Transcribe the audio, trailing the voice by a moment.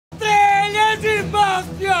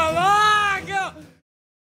Irmãos Piologo!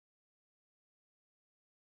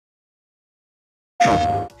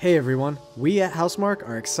 Hey everyone, we at Housemarque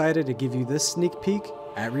are excited to give you this sneak peek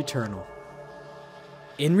at Returnal.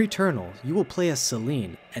 In Returnal, you will play as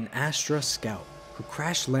Celine, an Astra scout, who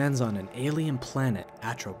crash lands on an alien planet,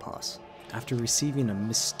 Atropos, after receiving a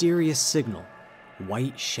mysterious signal,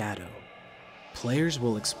 White Shadow. Players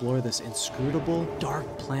will explore this inscrutable,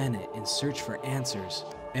 dark planet in search for answers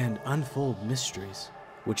and unfold mysteries,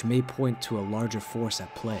 which may point to a larger force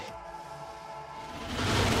at play.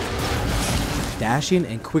 Dashing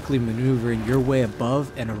and quickly maneuvering your way above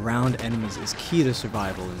and around enemies is key to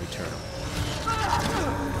survival in Returnal.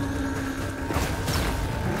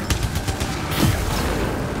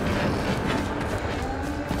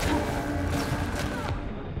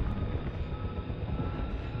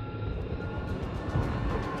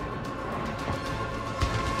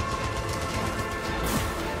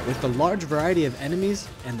 With the large variety of enemies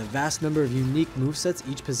and the vast number of unique movesets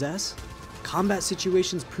each possess, combat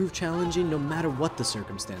situations prove challenging no matter what the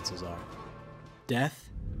circumstances are. Death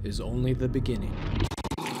is only the beginning.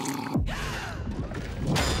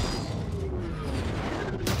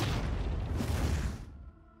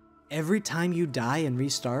 Every time you die and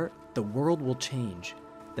restart, the world will change.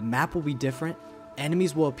 The map will be different,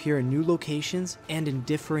 enemies will appear in new locations and in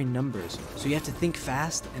differing numbers, so you have to think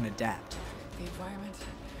fast and adapt. The environment.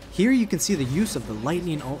 Here you can see the use of the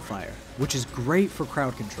lightning alt-fire, which is great for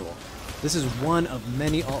crowd control. This is one of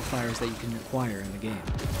many alt-fires that you can acquire in the game.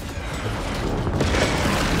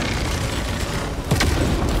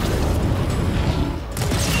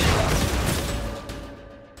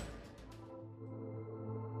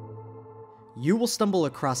 You will stumble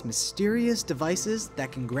across mysterious devices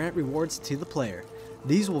that can grant rewards to the player.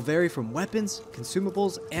 These will vary from weapons,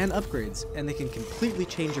 consumables, and upgrades, and they can completely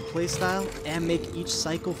change your playstyle and make each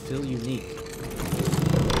cycle feel unique.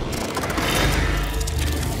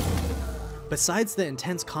 Besides the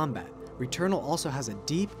intense combat, Returnal also has a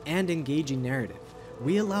deep and engaging narrative.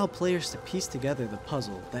 We allow players to piece together the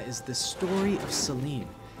puzzle that is the story of Celine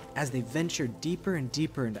as they venture deeper and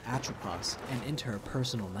deeper into Atropos and into her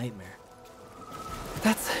personal nightmare.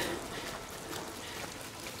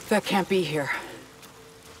 That can't be here.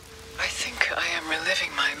 I think I am reliving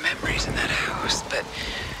my memories in that house, but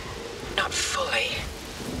not fully.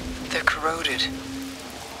 They're corroded.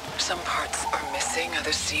 Some parts are missing,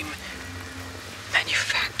 others seem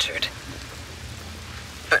manufactured.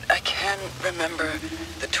 But I can remember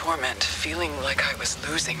the torment, feeling like I was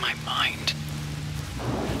losing my mind.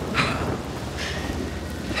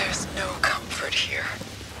 There's no comfort here.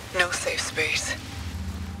 No safe space.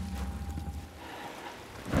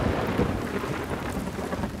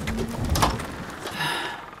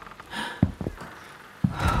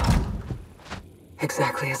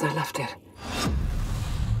 Exactly as I left it.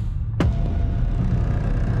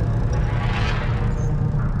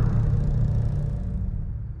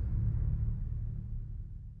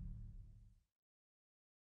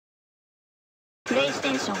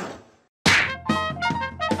 PlayStation